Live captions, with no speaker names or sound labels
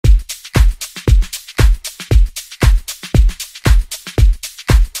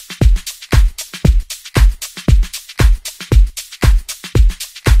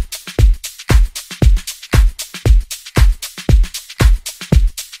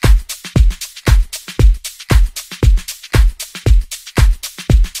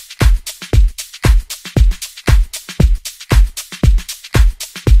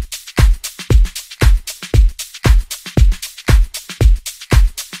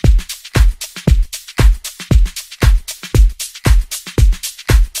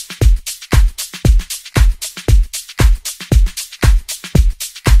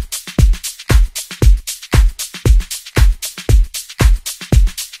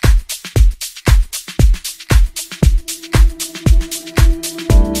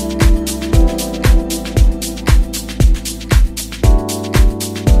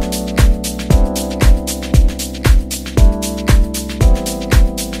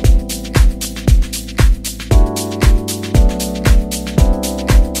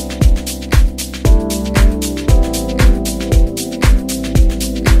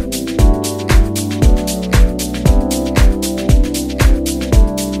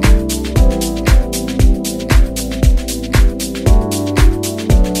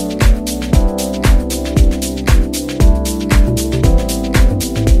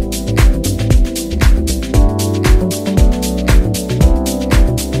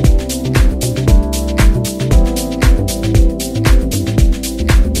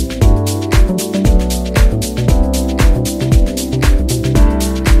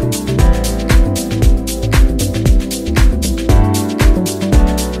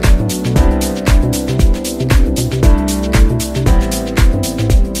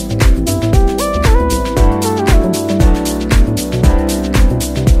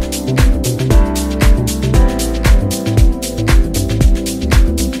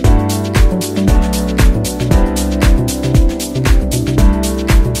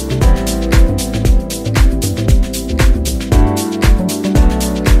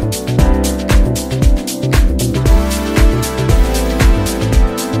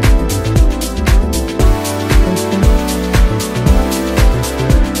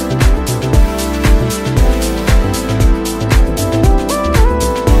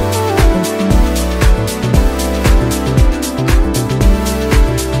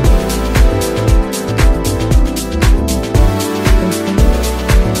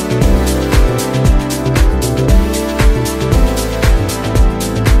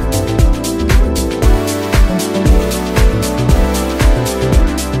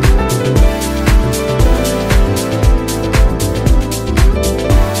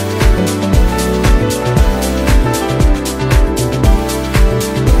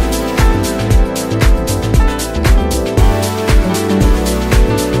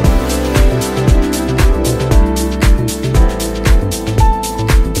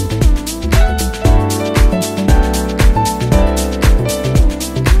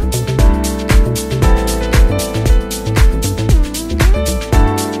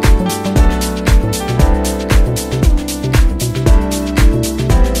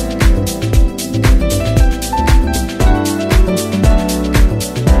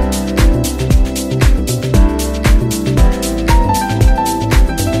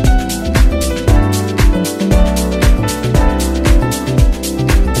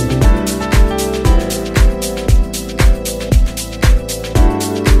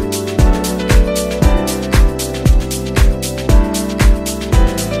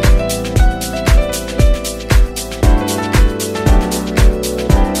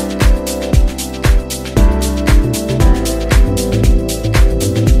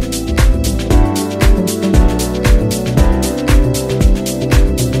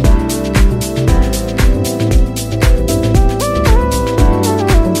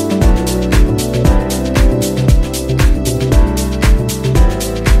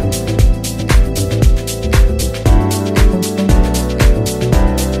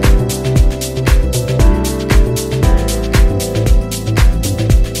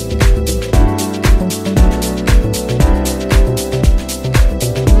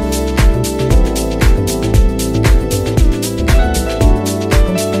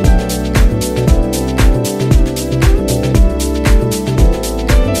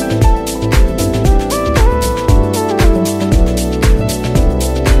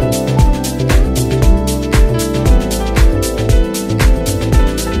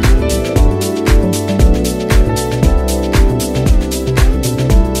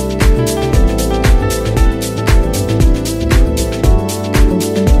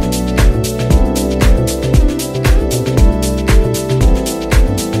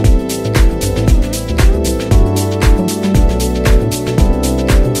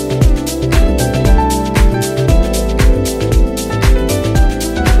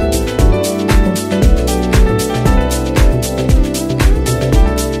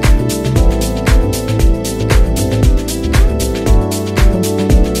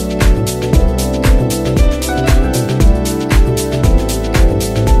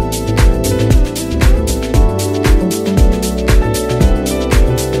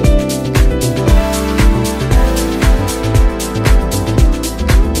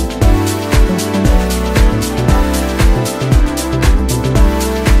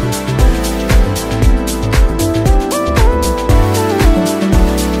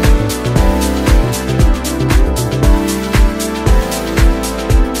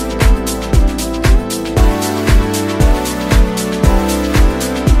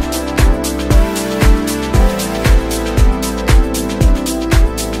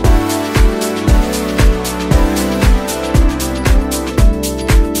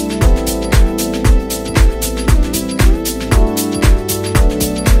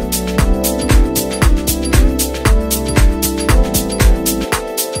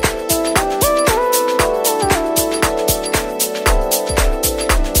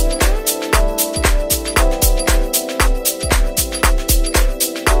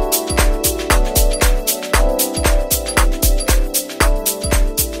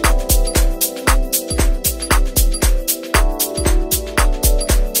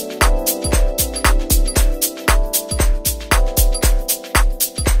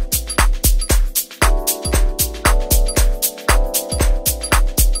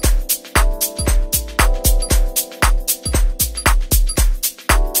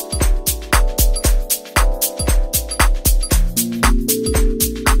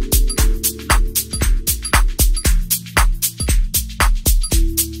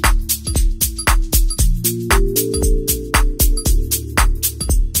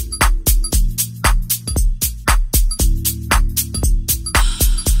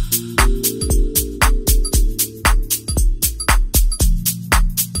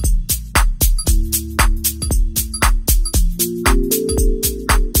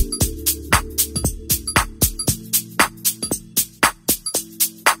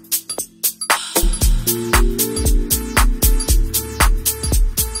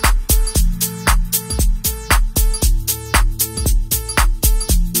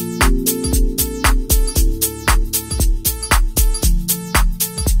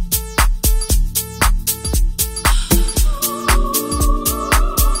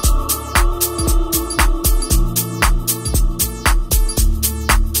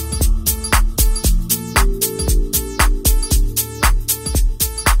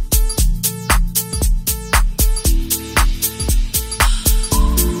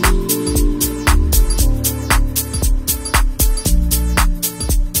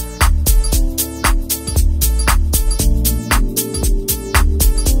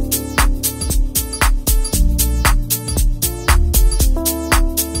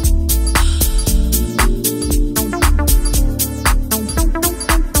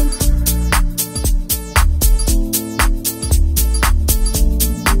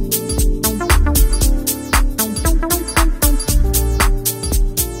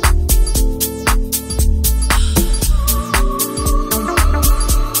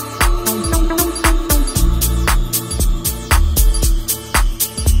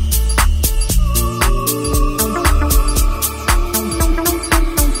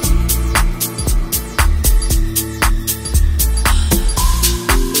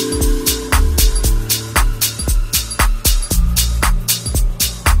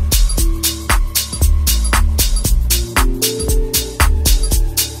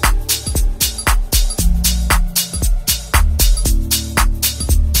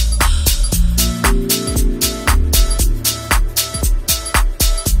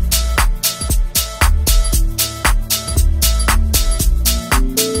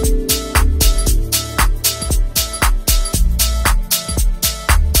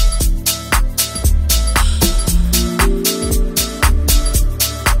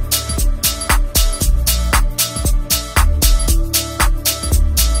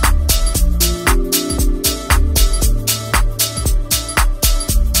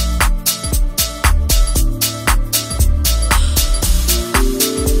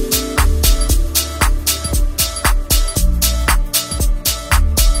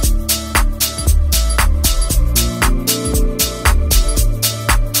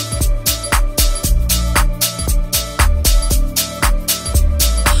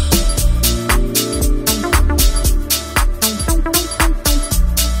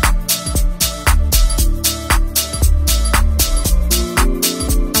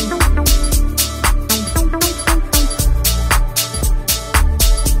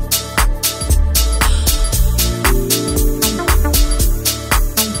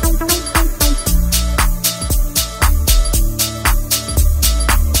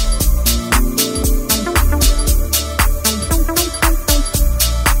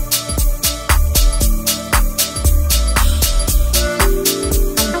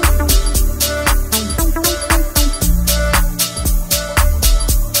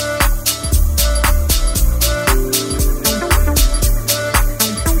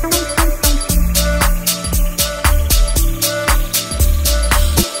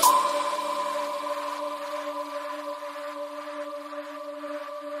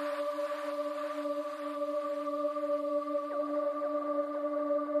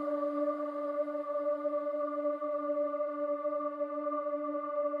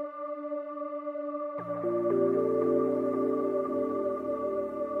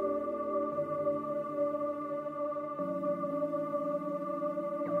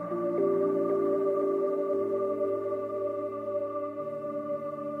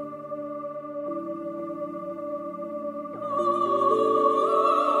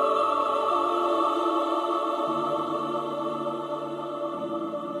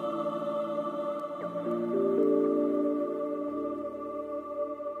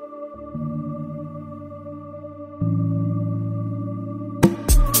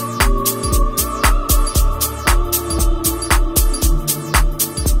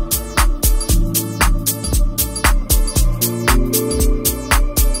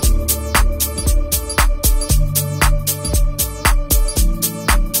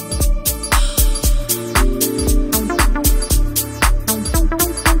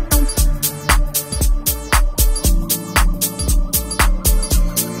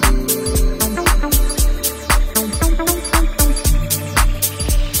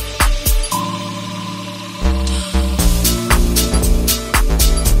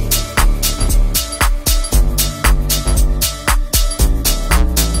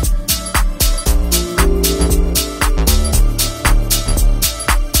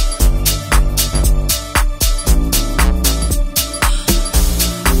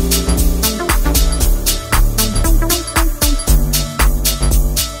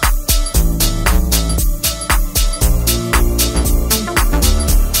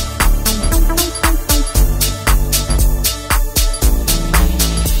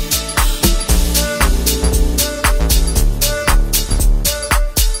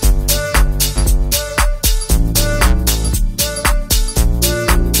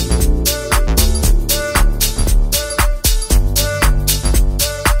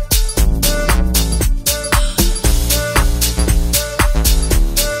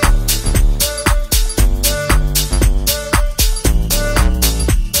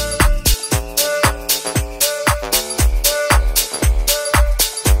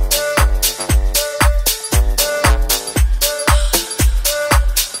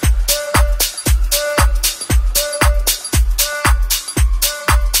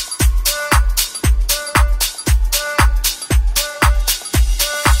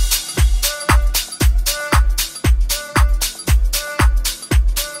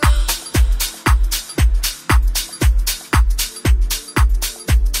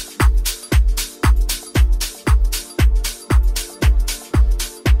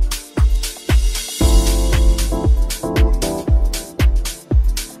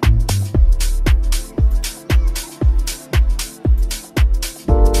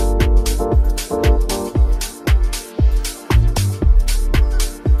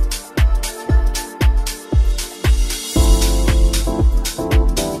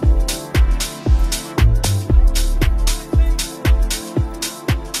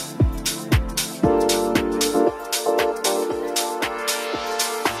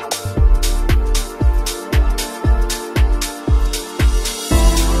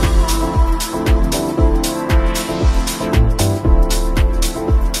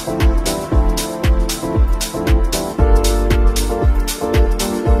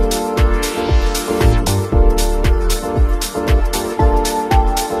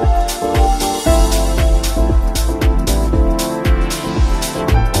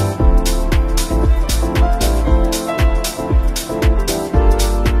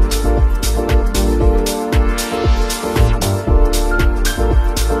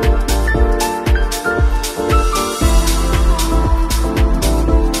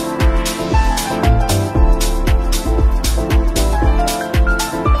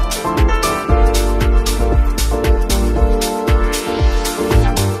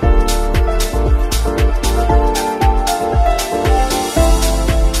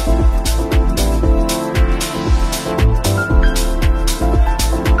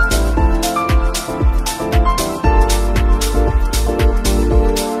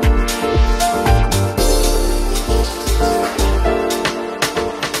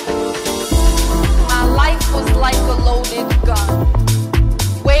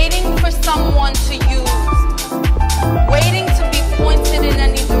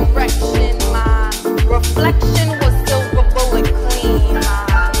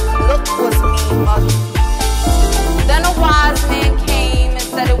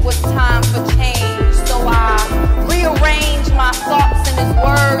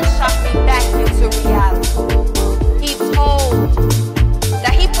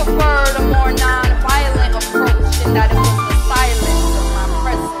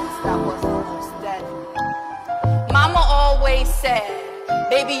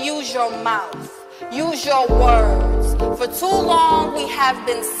use your mouth, use your words. For too long we have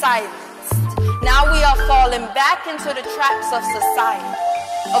been silenced. Now we are falling back into the traps of society,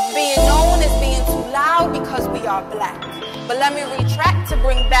 of being known as being too loud because we are black. But let me retract to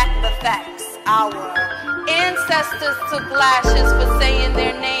bring back the facts. Our ancestors took lashes for saying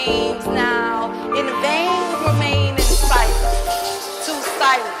their names. Now in vain we remain in silence, too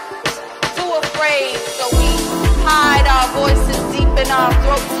silent, too afraid, so we hide our voices deep in our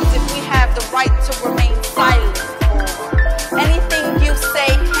throats as if we have the right to remain silent. Anything you say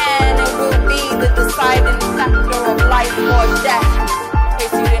can and will be the deciding factor of life or death. In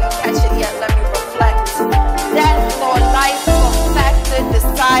case you didn't catch it yet, let me reflect. Death or life or factor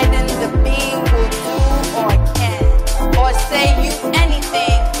deciding the being will do or can, or say you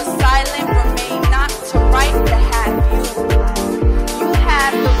anything, for silent remain not to right to have you. You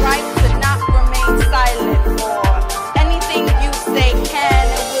have the right to not remain silent, for anything you say can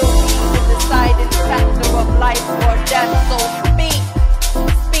and will be the deciding factor of life or death. So speak,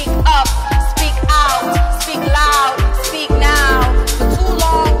 speak up, speak out, speak loud, speak now. For too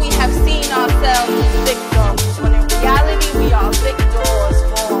long we have seen ourselves as victims, when in reality we are victors.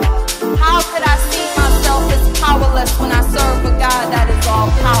 For how could I see myself as powerless when I serve a God that is all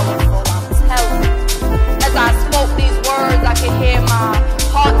powerful? I'm telling you. As I spoke these words, I could hear my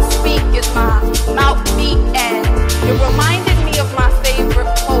heart speak as my mouth beat, and it reminded me of my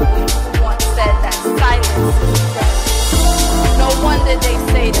favorite poet who once said that silence is death. No wonder they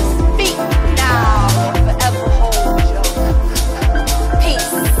say to speak now or forever hold your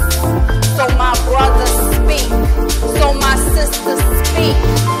peace. So my brothers speak, so my sisters speak.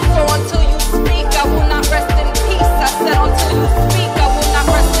 So until you speak, I will not rest in peace. I said until you speak, I will not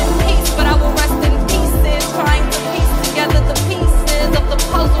rest in peace, but I will rest in pieces, trying to piece together the pieces of the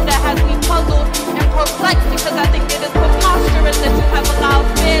puzzle that has me puzzled and perplexed, because I think it is preposterous that you have allowed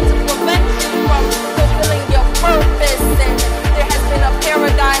fear to prevent you from fulfilling your purpose. And there has been a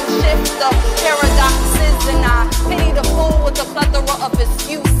paradigm shift of paradoxes, and I pity the fool with a plethora of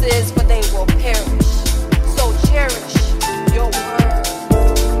excuses, for they will perish. So cherish your words.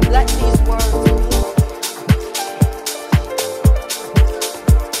 Let these words move.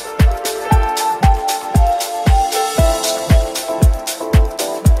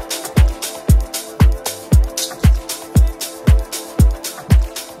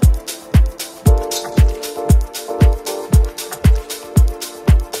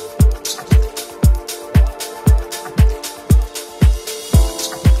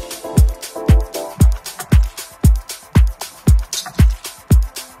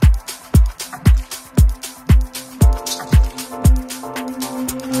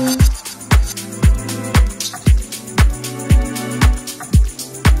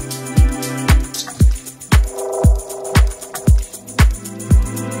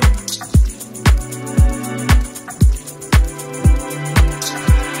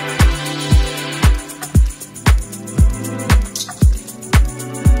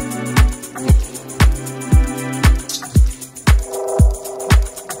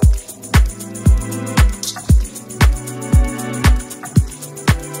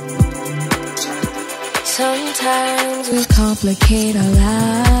 Sometimes we complicate our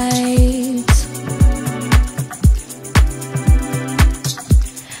lives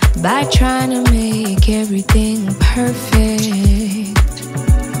by trying to make everything perfect.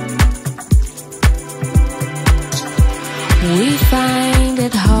 We find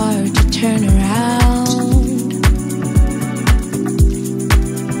it hard to turn around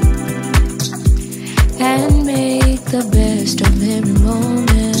and make the best of every moment.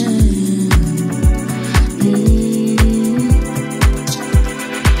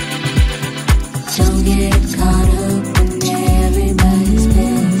 Don't get caught up in everybody's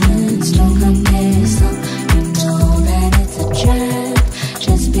business. Don't compare yourself, you know that it's a trap.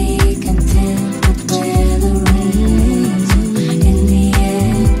 Just be content with where the rain is. In the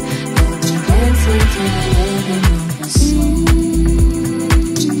end, you'll be dancing to the rhythm of your soul.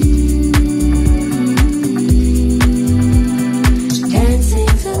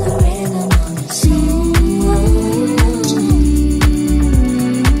 Dancing to the rhythm of your soul.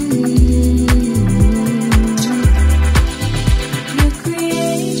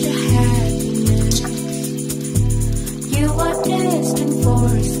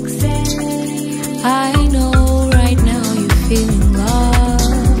 I know right now you're feeling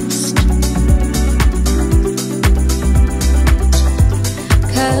lost,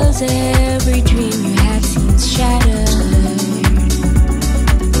 'cause every dream you had seems shattered.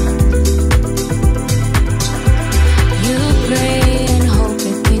 You pray and hope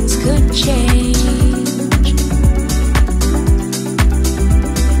that things could change,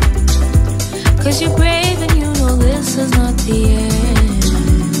 you're brave and you know this is not the end.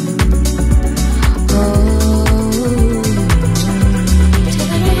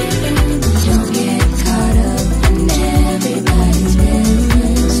 Don't get caught up in everybody's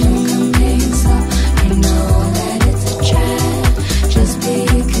business. Don't compare yourself, you know that it's a trap. Just be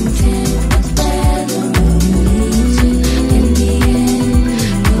content with where the road leads you. In the end,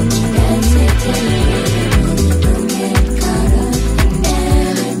 you'll be dancing to the rhythm.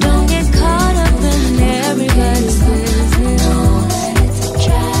 Don't get caught up in everybody's business. Know that it's a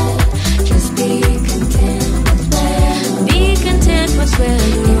trap. Just be content with where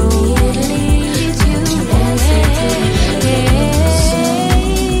the road leads you.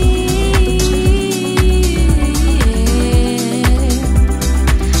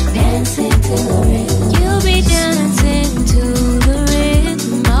 Dancing to the rhythm. You'll be dancing to the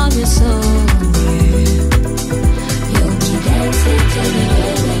rhythm of your soul. You'll be dancing to the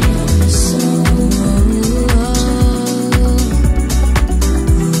rhythm of your soul.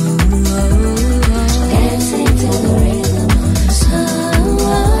 Dancing to the rhythm of your soul. To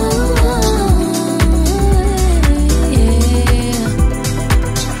the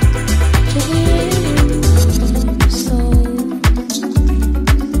rhythm of your soul.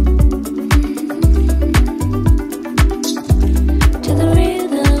 To the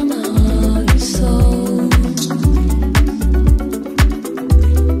rhythm of your soul.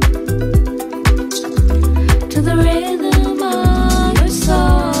 To the rhythm of your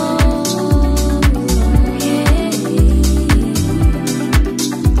soul. Yeah.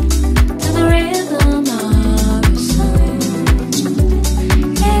 To the rhythm of your soul.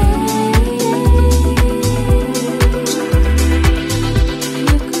 Yeah.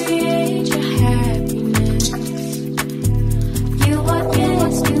 You create your happiness. You are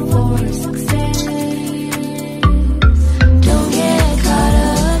destined for success. Don't get caught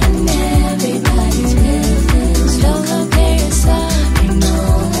up in everybody's business. Don't compare yourself. You know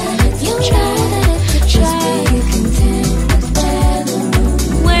that it's a trap. Just be content with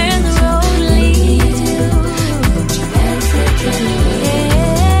where the road leads you. You'll be dancing to the rhythm.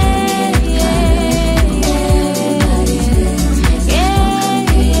 Everybody's business. Don't compare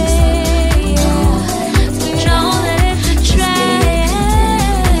yourself. You know that it's a trap.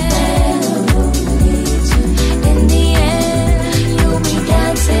 In the end, you'll be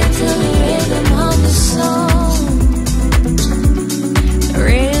dancing to the rhythm of the soul. The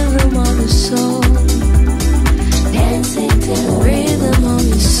rhythm of the soul. Dancing to the rhythm of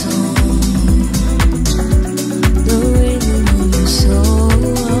your soul. The rhythm of your soul.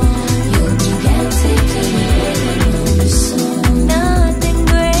 You'll be dancing to the rhythm of your soul. Nothing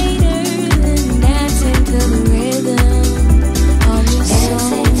greater than dancing to the rhythm of your soul.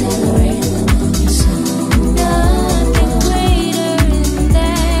 Dancing to the rhythm of your soul. Nothing greater than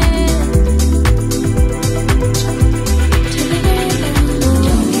that. To the rhythm.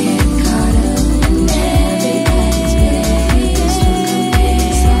 Don't get caught up in everybody's business. Don't compare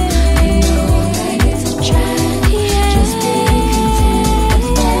yourself. You know that it's a trap. Just be content with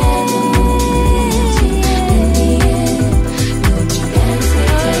where the road leads you. In the end, you'll be dancing to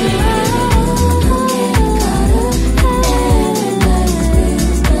the rhythm. Don't get caught up in everybody's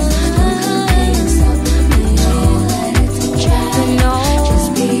business. Don't compare yourself. You know that it's a trap. Just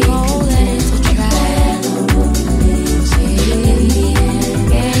be content with where the road leads you. In the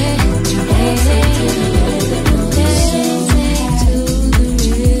end, you'll be dancing to the rhythm of your soul.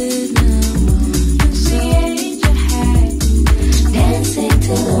 Dancing to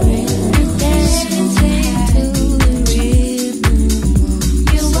the rhythm of your soul.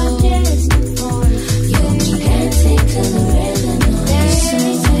 You are destined for. You'll be dancing to the rhythm of your soul.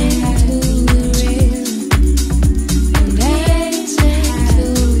 Dancing to the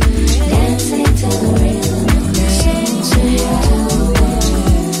rhythm of your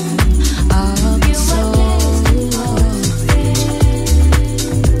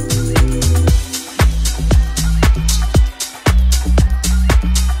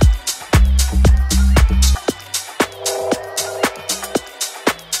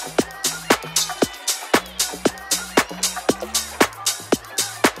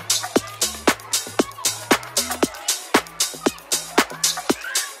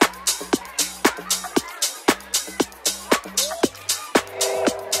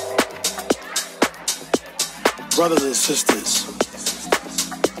Brothers and sisters,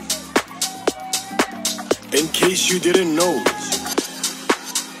 in case you didn't know,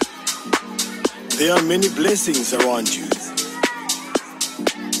 there are many blessings around you.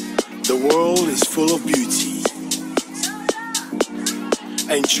 The world is full of beauty,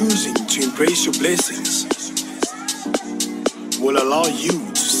 and choosing to embrace your blessings will allow you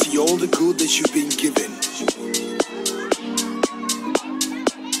to see see all the good that you've been given.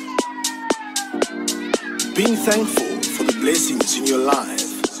 Being thankful for the blessings in your life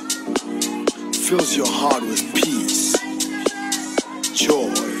fills your heart with peace,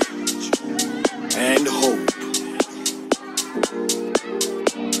 joy, and hope.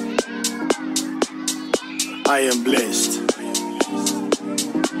 I am blessed.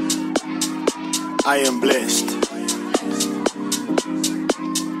 I am blessed.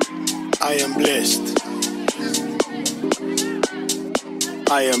 I am blessed.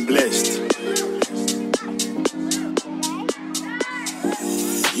 I am blessed.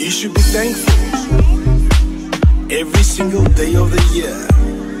 You should be thankful every single day of the year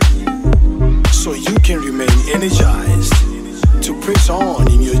so you can remain energized to press on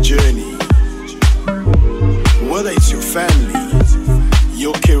in your journey. Whether it's your family,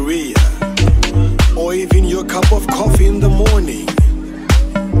 your career, or even your cup of coffee in the morning,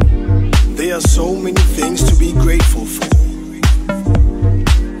 there are so many things to be grateful for.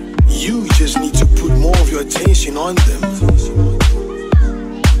 You just need to put more of your attention on them.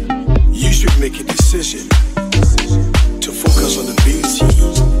 You should make a decision to focus on the beauty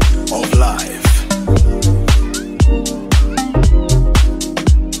of life.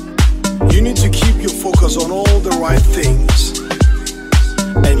 You need to keep your focus on all the right things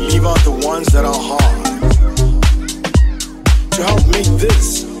and leave out the ones that are hard to help make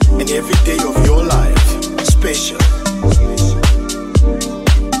this and every day of your life special.